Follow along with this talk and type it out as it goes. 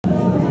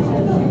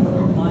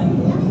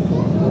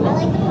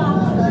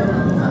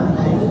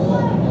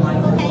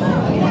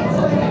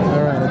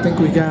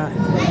we got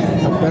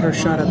a better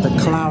shot at the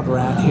cloud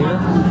rat here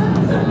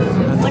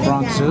at the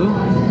Bronx Zoo.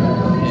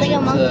 It's like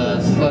a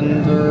monkey.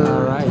 Slender.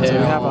 Alright, so we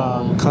have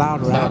a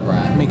cloud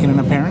rat making an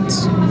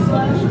appearance. Check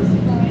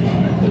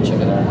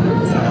it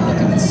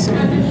out. Let's see.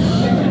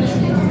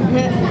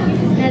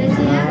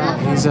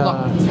 He's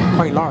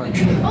quite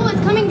large. Oh,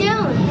 it's coming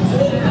down.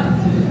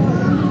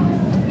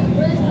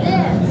 What is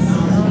this?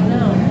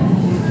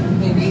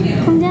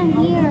 Come down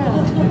here.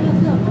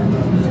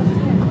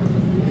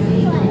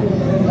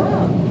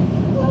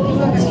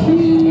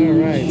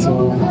 Alright,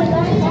 so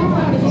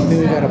then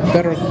we got a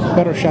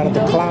better shot at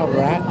the cloud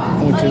rat,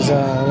 which is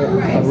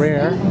a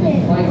rare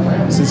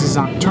since it's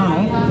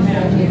nocturnal.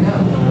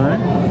 Alright,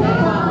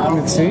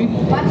 let's see.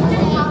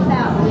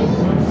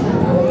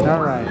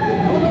 Alright,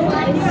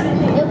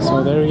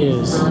 so there he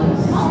is.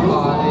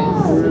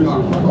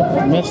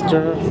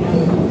 Mr.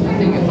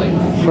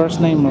 First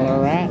name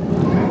Rat,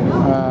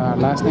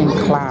 last name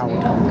Cloud.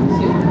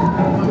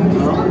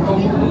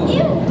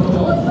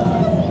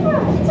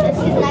 It's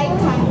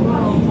nighttime.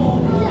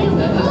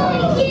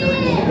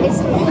 It's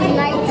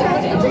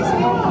nighttime.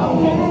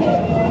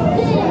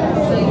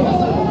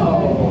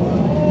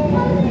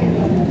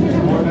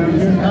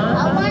 I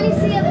want to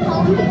see a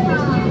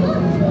Pokemon.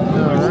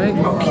 Alright,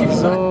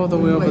 so the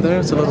way over there,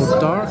 it's a little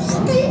dark.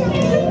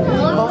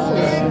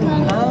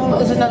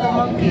 There's another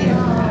monkey.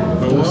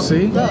 We'll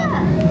see.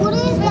 What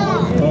is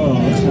that?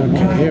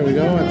 Okay, here we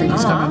go. I think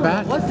he's coming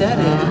back. What that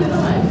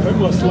is? I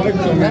must like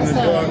them in That's the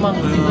not a dark.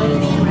 monkey.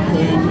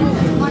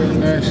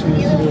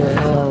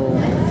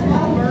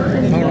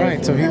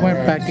 Alright, so he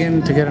went back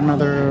in to get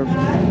another,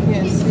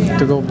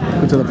 to go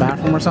to the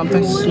bathroom or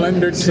something.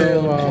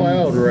 Slender-tailed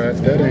Cloud Rat.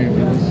 That ain't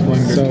no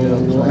slender. So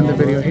we'll end the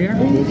video here.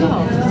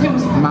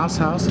 Mouse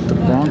House at the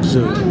Bronx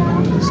Zoo.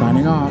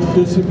 Signing off.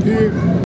 Disappear.